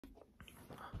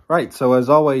Right, so as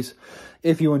always,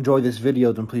 if you enjoy this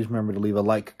video, then please remember to leave a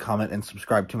like, comment, and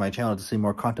subscribe to my channel to see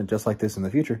more content just like this in the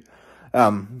future.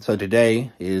 So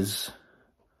today is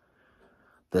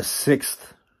the 6th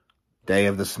day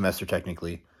of the semester,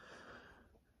 technically,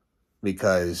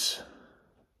 because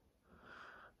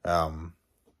I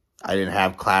didn't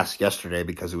have class yesterday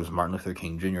because it was Martin Luther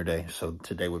King Jr. Day, so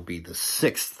today would be the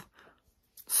sixth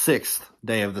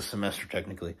day of the semester,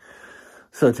 technically.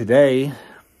 So today,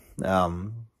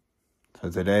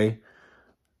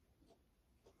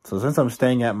 since I'm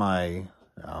staying at my,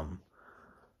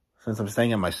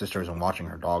 sister's and watching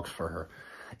her dogs for her,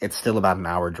 it's still about an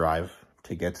hour drive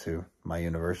to get to my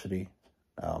university.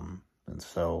 And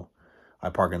so I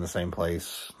park in the same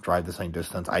place, drive the same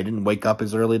distance. I didn't wake up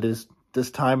as early this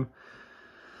time.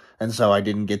 And so I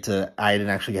didn't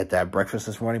actually get to have breakfast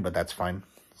this morning, but that's fine.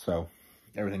 So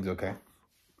everything's okay.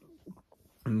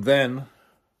 And then,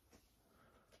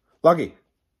 Lucky.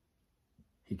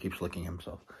 He keeps licking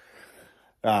himself.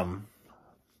 So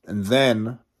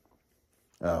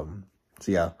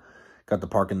yeah, got to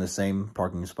park in the same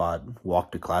parking spot,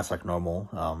 walk to class like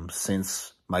normal.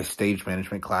 Since my stage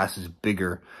management class is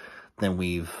bigger than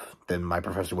my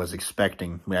professor was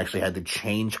expecting, we actually had to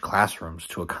change classrooms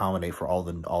to accommodate for all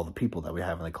the people that we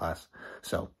have in the class.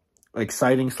 So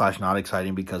exciting / not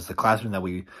exciting, because the classroom that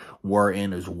we were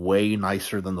in is way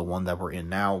nicer than the one that we're in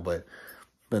now, but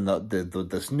then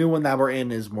this new one that we're in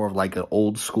is more of like an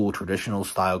old school traditional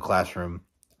style classroom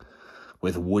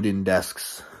with wooden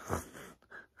desks.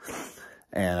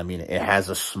 And I mean, it has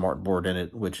a smart board in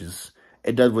it, which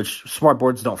smart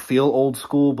boards don't feel old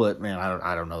school, but man,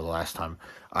 I don't know the last time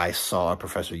I saw a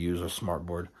professor use a smart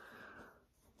board.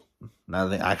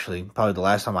 Probably the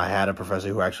last time I had a professor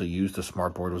who actually used a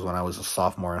smart board was when I was a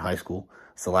sophomore in high school.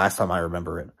 It's the last time I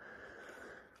remember it.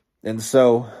 And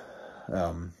so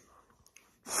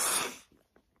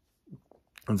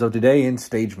today in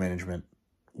stage management,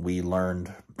 we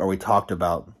talked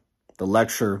about, the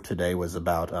lecture today was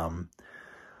about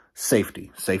safety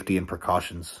and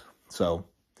precautions. So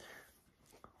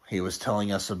he was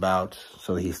telling us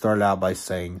so he started out by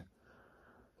saying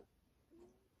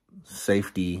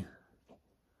safety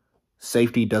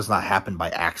does not happen by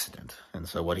accident. And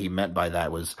so what he meant by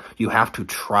that was you have to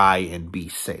try and be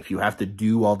safe. You have to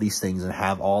do all these things and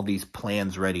have all these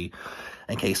plans ready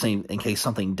in case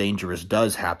something dangerous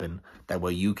does happen. That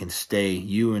way you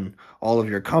and all of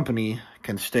your company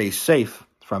can stay safe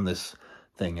from this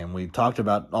thing. And we talked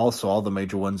about also all the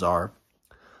major ones are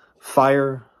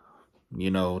fire,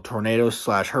 tornadoes /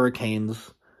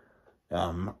 hurricanes,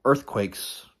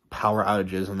 earthquakes, power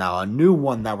outages, and now a new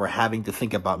one that we're having to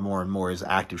think about more and more is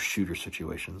active shooter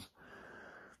situations,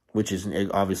 which is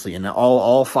obviously, and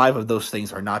all 5 of those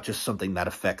things are not just something that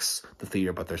affects the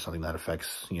theater, but there's something that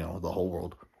affects, the whole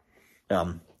world.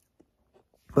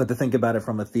 But to think about it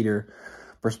from a theater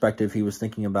perspective, he was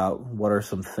thinking about he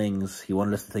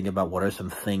wanted us to think about what are some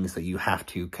things that you have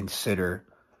to consider.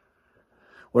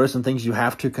 What are some things you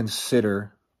have to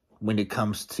consider when it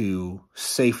comes to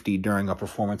safety during a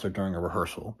performance or during a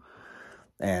rehearsal?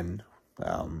 And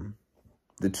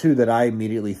the 2 that I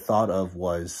immediately thought of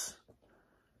was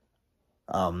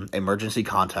emergency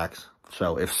contacts.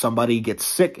 So if somebody gets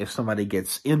sick, if somebody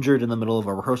gets injured in the middle of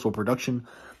a rehearsal production,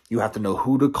 you have to know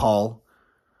who to call.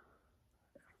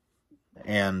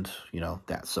 And,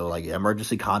 that. So, like,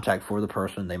 emergency contact for the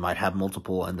person. They might have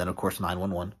multiple, and then, of course,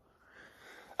 911.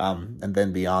 And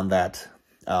then beyond that,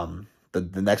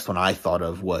 the next one I thought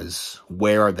of was,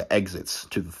 where are the exits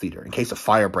to the theater? In case a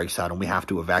fire breaks out and we have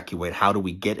to evacuate, how do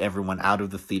we get everyone out of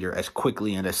the theater as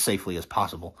quickly and as safely as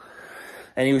possible?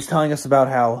 And he was telling us about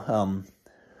how,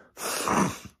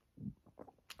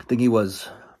 he was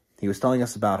telling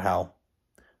us about how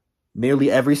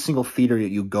nearly every single theater that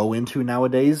you go into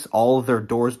nowadays, all of their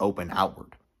doors open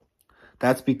outward.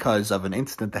 That's because of an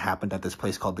incident that happened at this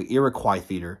place called the Iroquois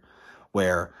Theater,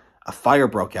 where a fire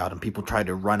broke out and people tried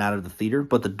to run out of the theater,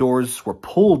 but the doors were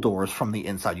pull doors from the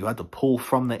inside. You had to pull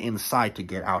from the inside to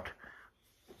get out.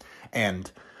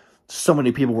 And so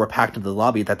many people were packed into the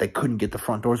lobby that they couldn't get the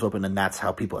front doors open, and that's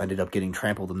how people ended up getting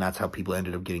trampled, and that's how people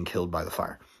ended up getting killed by the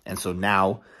fire. And so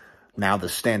now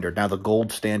the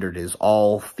gold standard is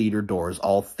all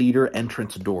theater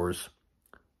entrance doors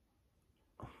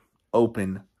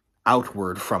open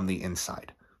outward from the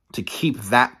inside to keep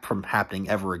that from happening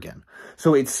ever again.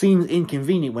 So it seems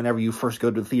inconvenient whenever you first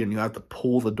go to the theater and you have to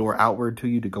pull the door outward to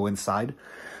you to go inside,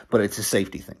 but it's a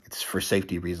safety thing. It's for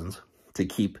safety reasons to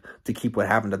keep what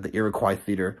happened at the Iroquois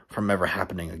Theater from ever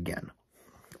happening again.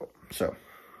 So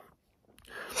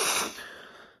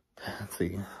let's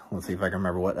see if I can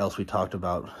remember what else we talked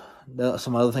about.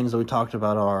 Some other things that we talked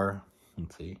about are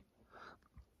let's see.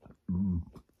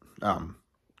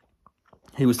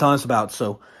 He was telling us about,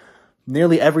 so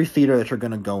nearly every theater that you're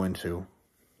going to go into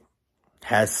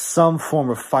has some form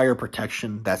of fire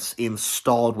protection that's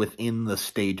installed within the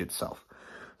stage itself.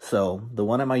 So the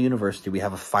one at my university, we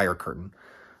have a fire curtain.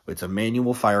 It's a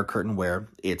manual fire curtain where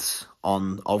it's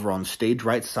over on stage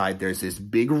right side. There's this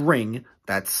big ring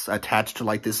that's attached to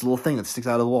like this little thing that sticks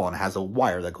out of the wall and has a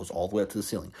wire that goes all the way up to the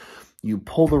ceiling. You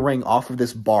pull the ring off of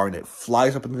this bar and it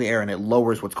flies up into the air and it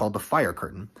lowers what's called the fire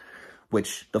curtain,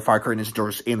 which the fire curtain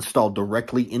is installed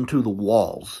directly into the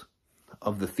walls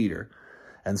of the theater.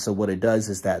 And so what it does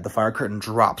is that the fire curtain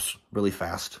drops really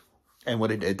fast. And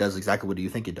what it does exactly what do you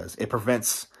think it does? It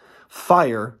prevents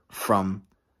fire from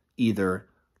either...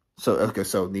 So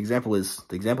the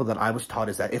example that I was taught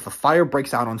is that if a fire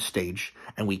breaks out on stage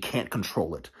and we can't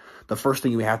control it, the first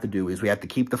thing we have to do is we have to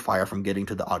keep the fire from getting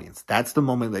to the audience. That's the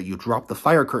moment that you drop the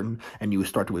fire curtain and you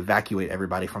start to evacuate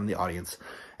everybody from the audience,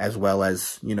 as well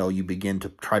as, you know, you begin to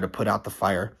try to put out the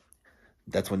fire.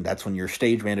 That's when your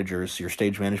stage managers, your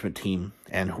stage management team,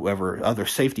 and whoever other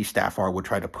safety staff are would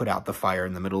try to put out the fire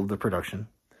in the middle of the production.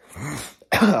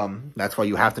 That's why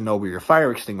you have to know where your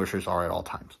fire extinguishers are at all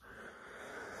times.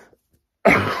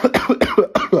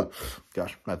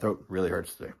 Gosh, my throat really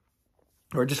hurts today.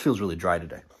 Or it just feels really dry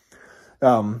today.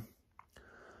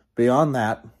 Beyond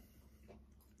that,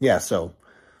 yeah, so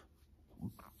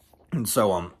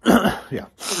yeah.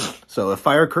 So a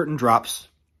fire curtain drops,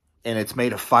 and it's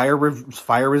made of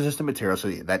fire-resistant material so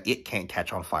that it can't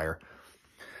catch on fire.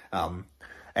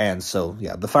 And so,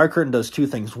 yeah, the fire curtain does two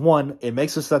things. One, it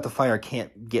makes it so that the fire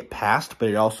can't get past, but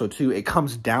it also, too, it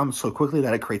comes down so quickly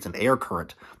that it creates an air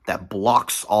current that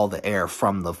blocks all the air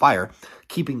from the fire,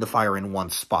 keeping the fire in one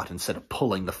spot instead of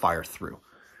pulling the fire through.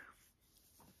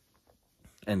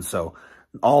 And so,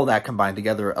 all that combined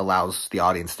together allows the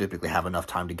audience to typically have enough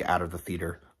time to get out of the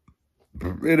theater.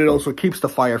 And it also keeps the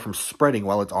fire from spreading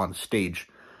while it's on stage,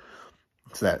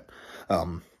 so that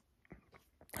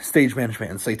stage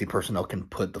management and safety personnel can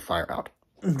put the fire out.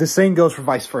 The same goes for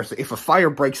vice versa. If a fire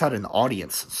breaks out in the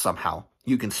audience somehow,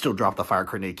 you can still drop the fire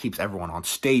curtain. It keeps everyone on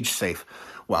stage safe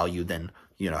while you then,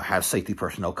 you know, have safety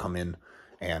personnel come in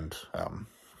and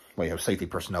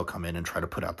try to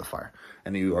put out the fire.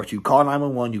 And you call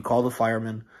 911, you call the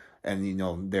firemen, and, you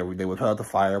know, they would put out the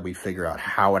fire. We figure out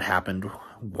how it happened,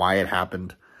 why it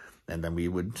happened, and then we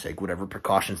would take whatever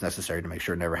precautions necessary to make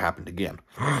sure it never happened again.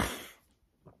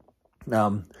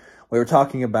 We were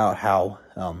talking about how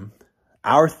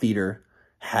our theater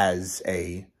has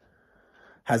a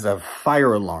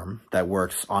fire alarm that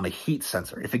works on a heat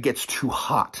sensor. If it gets too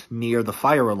hot near the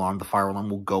fire alarm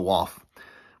will go off,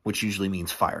 which usually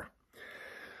means fire.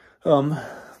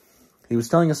 He was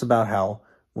telling us about how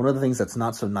one of the things that's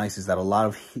not so nice is that a lot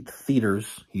of theaters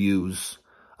use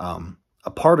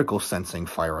a particle sensing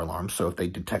fire alarm. So if they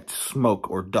detect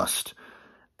smoke or dust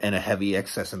and a heavy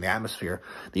excess in the atmosphere,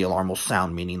 the alarm will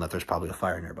sound, meaning that there's probably a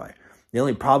fire nearby. The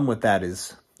only problem with that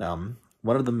is one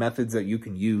of the methods that you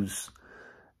can use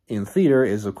in theater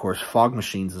is, of course, fog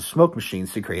machines and smoke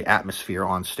machines to create atmosphere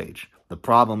on stage. The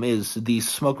problem is these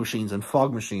smoke machines and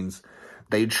fog machines,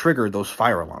 they trigger those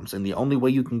fire alarms, and the only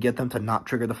way you can get them to not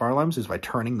trigger the fire alarms is by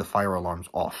turning the fire alarms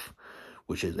off,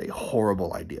 which is a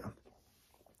horrible idea.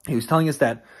 He was telling us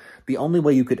that the only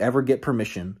way you could ever get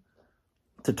permission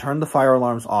to turn the fire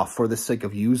alarms off for the sake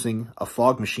of using a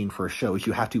fog machine for a show is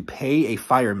you have to pay a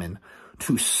fireman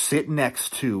to sit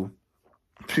next to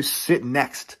the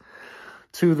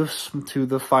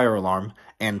fire alarm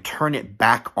and turn it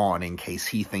back on in case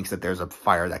he thinks that there's a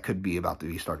fire that could be about to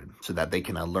be started, so that they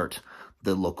can alert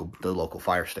the local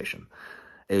fire station.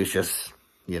 It was just,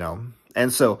 you know,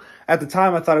 and so at the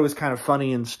time I thought it was kind of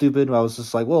funny and stupid. I was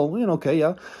just like, well, you know, okay,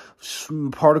 yeah,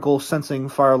 particle sensing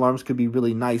fire alarms could be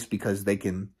really nice because they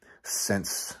can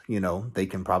sense, you know, they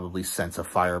can probably sense a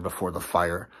fire before the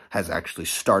fire has actually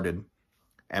started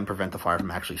and prevent the fire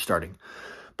from actually starting.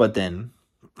 But then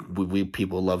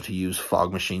people love to use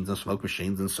fog machines and smoke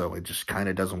machines, and so it just kind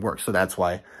of doesn't work. So that's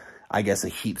why I guess a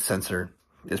heat sensor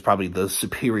is probably the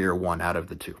superior one out of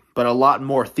the two. But a lot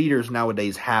more theaters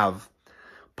nowadays have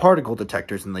particle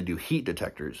detectors than they do heat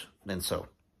detectors. And so,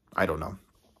 I don't know.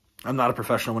 I'm not a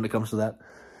professional when it comes to that.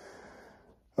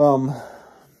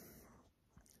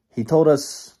 He told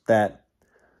us that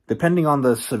depending on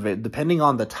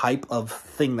the type of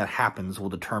thing that happens will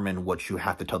determine what you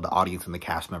have to tell the audience and the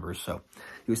cast members. So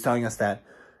he was telling us that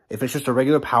if it's just a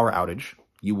regular power outage,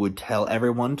 you would tell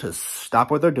everyone to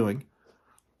stop what they're doing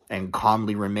and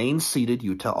calmly remain seated.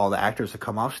 You tell all the actors to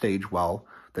come off stage while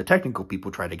the technical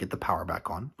people try to get the power back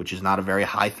on, which is not a very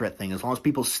high threat thing. As long as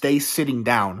people stay sitting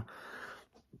down,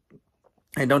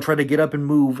 And don't try to get up and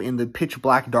move in the pitch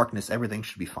black darkness. Everything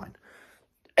should be fine.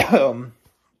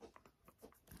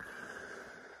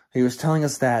 He was telling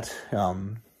us that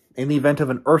in the event of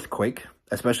an earthquake,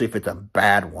 especially if it's a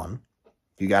bad one,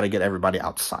 you got to get everybody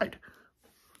outside.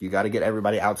 You got to get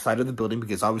everybody outside of the building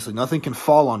because obviously nothing can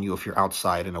fall on you if you're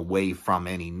outside and away from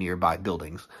any nearby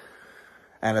buildings.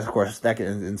 And of course,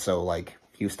 so like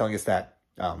he was telling us that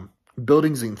theater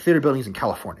buildings in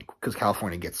California, because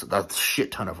California gets a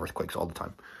shit ton of earthquakes all the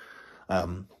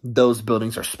time. Those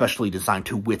buildings are specially designed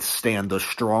to withstand the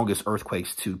strongest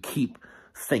earthquakes to keep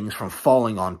things from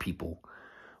falling on people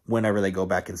whenever they go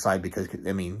back inside.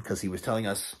 Because he was telling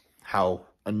us how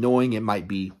annoying it might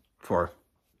be for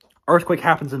earthquake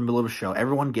happens in the middle of a show.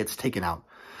 Everyone gets taken out.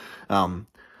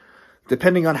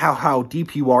 Depending on how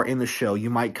deep you are in the show, you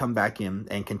might come back in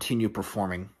and continue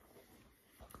performing.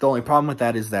 The only problem with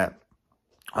that is that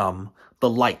the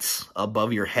lights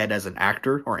above your head as an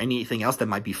actor or anything else that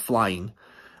might be flying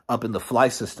up in the fly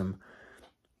system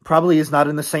probably is not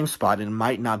in the same spot and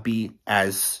might not be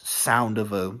as sound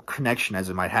of a connection as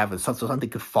it might have. And so something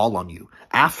could fall on you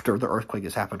after the earthquake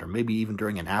has happened or maybe even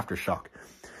during an aftershock.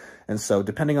 And so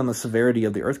depending on the severity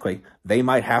of the earthquake, they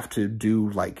might have to do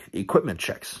like equipment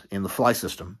checks in the fly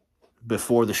system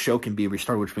before the show can be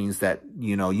restarted, which means that,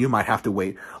 you know, you might have to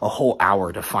wait a whole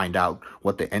hour to find out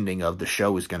what the ending of the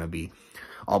show is going to be,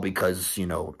 all because, you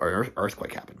know, an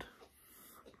earthquake happened.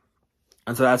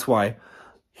 And so that's why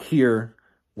here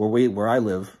where I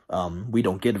live, we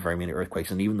don't get very many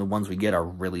earthquakes, and even the ones we get are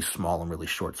really small and really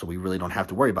short, so we really don't have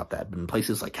to worry about that. But in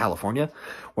places like California,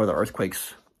 where the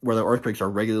earthquakes are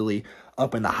regularly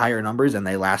up in the higher numbers and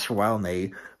they last for a while and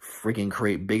they freaking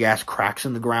create big ass cracks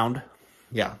in the ground,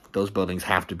 yeah, those buildings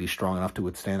have to be strong enough to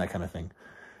withstand that kind of thing.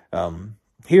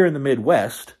 Here in the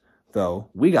Midwest, though,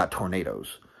 we got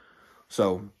tornadoes.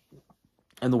 So,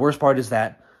 and the worst part is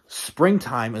that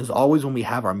springtime is always when we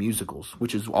have our musicals,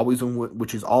 which is always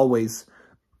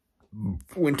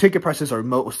when ticket prices are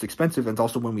most expensive, and it's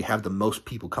also when we have the most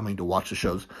people coming to watch the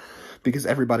shows, because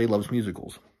everybody loves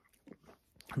musicals.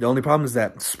 The only problem is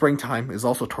that springtime is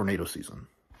also tornado season,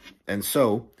 and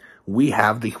so we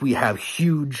have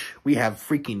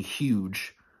freaking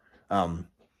huge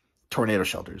tornado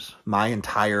shelters. My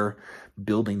entire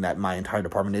building that my entire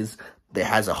department is, that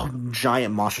has a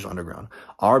giant Monsters Underground.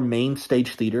 Our main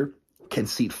stage theater can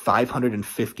seat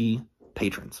 550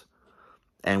 patrons.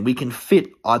 And we can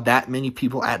fit that many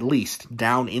people at least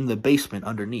down in the basement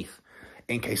underneath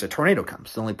in case a tornado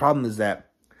comes. The only problem is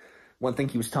that one thing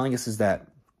he was telling us is that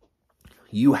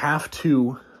you have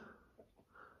to...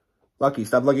 Lucky,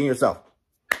 stop looking at yourself.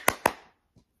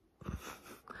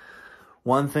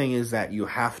 One thing is that you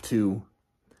have to...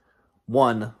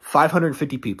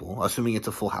 550 people, assuming it's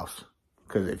a full house.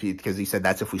 Because he said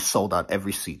that's if we sold out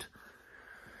every seat.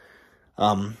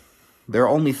 There are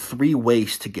only 3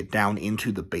 ways to get down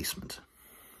into the basement.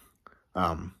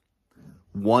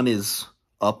 One is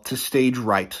up to stage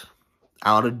right,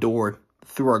 out a door,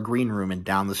 through our green room, and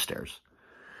down the stairs.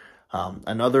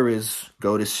 Another is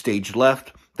go to stage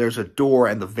left. There's a door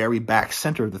in the very back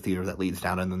center of the theater that leads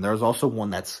down. And then there's also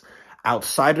one that's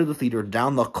outside of the theater,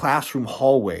 down the classroom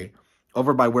hallway,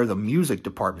 over by where the music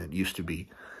department used to be,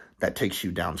 that takes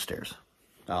you downstairs.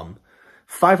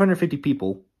 550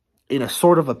 people in a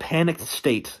sort of a panicked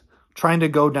state, trying to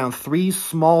go down 3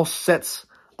 small sets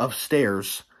of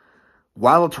stairs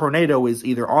while a tornado is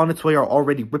either on its way or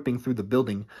already ripping through the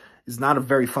building, is not a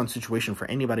very fun situation for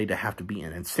anybody to have to be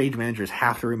in. And stage managers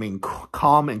have to remain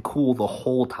calm and cool the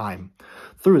whole time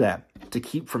through that to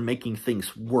keep from making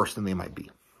things worse than they might be.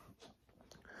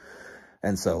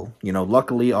 And so, you know,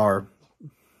 luckily our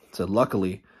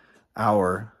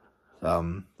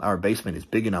basement is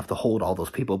big enough to hold all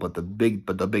those people, but the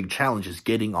big challenge is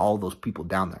getting all those people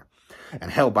down there. And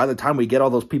hell, by the time we get all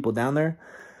those people down there,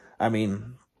 I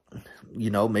mean,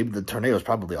 you know, maybe the tornado is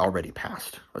probably already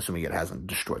passed, assuming it hasn't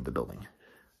destroyed the building.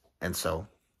 And so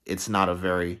it's not a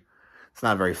very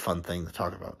fun thing to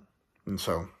talk about.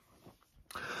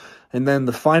 And then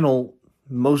the final,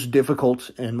 most difficult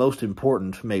and most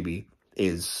important maybe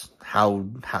is how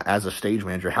as a stage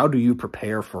manager, how do you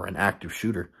prepare for an active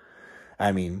shooter?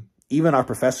 I mean, even our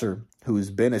professor, who's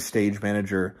been a stage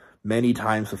manager many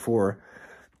times before,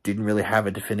 didn't really have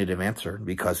a definitive answer,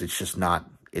 because it's not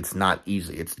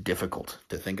easy. It's difficult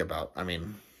to think about. I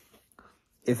mean,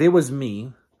 if it was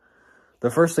me,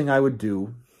 the first thing I would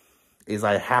do is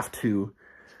I have to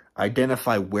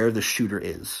identify where the shooter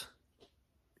is.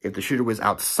 If the shooter was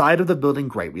outside of the building,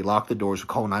 great. We lock the doors, we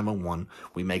call 911.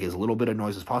 We make as little bit of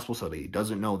noise as possible so that he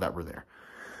doesn't know that we're there.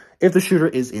 If the shooter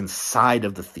is inside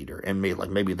of the theater, and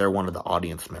maybe they're one of the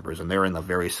audience members and they're in the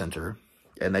very center,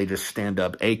 and they just stand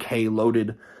up, AK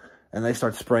loaded, and they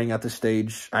start spraying at the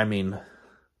stage. I mean,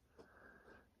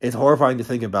 it's horrifying to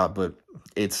think about, but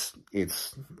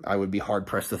I would be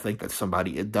hard-pressed to think that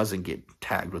it doesn't get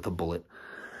tagged with a bullet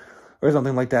or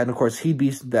something like that. And of course,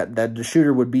 that the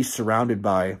shooter would be surrounded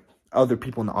by other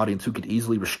people in the audience who could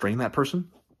easily restrain that person.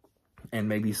 And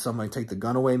maybe somebody take the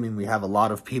gun away. I mean, we have a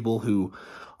lot of people who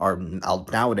are,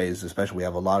 nowadays especially, we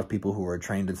have a lot of people who are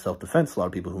trained in self-defense, a lot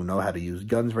of people who know how to use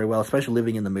guns very well, especially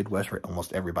living in the Midwest where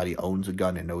almost everybody owns a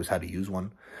gun and knows how to use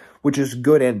one, which is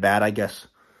good and bad, I guess.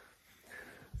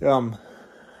 And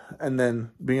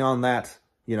then beyond that,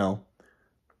 you know,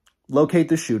 locate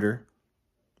the shooter.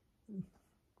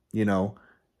 You know,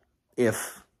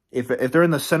 if they're in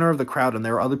the center of the crowd and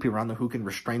there are other people around them who can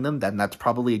restrain them, then that's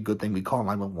probably a good thing. We call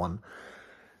 911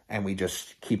 and we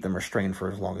just keep them restrained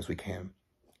for as long as we can.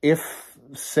 If,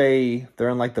 say, they're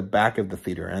in, like, the back of the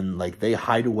theater and, like, they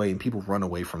hide away and people run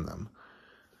away from them,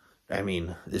 I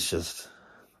mean, it's just,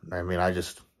 I mean, I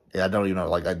don't even know,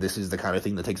 like, this is the kind of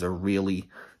thing that takes a really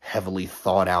heavily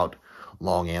thought out,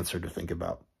 long answer to think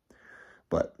about.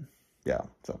 But, yeah,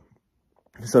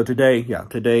 so today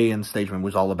in Stageman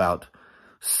was all about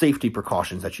safety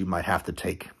precautions that you might have to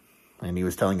take. And he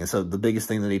was telling us, so the biggest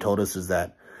thing that he told us is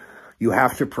that you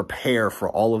have to prepare for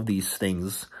all of these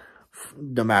things,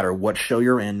 no matter what show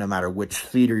you're in, no matter which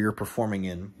theater you're performing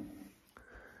in,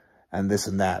 and this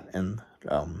and that. And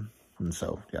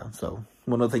so, yeah, so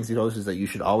one of the things he told us is that you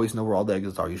should always know where all the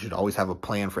exits are. You should always have a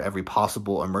plan for every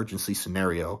possible emergency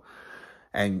scenario.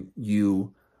 And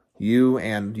you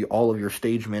and all of your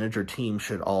stage manager team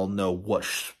should all know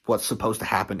what's supposed to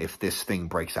happen if this thing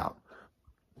breaks out.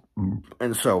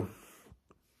 And so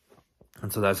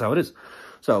that's how it is.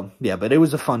 So, yeah, but it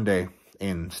was a fun day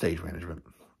in stage management.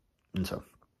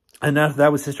 And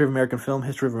that was History of American Film.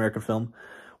 History of American Film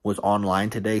was online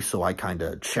today, so I kind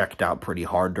of checked out pretty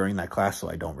hard during that class, so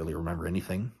I don't really remember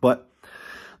anything. But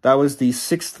that was the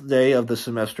 6th day of the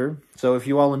semester. So if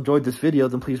you all enjoyed this video,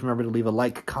 then please remember to leave a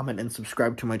like, comment, and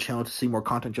subscribe to my channel to see more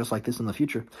content just like this in the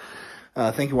future.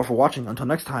 Thank you all for watching. Until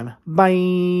next time,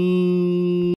 bye!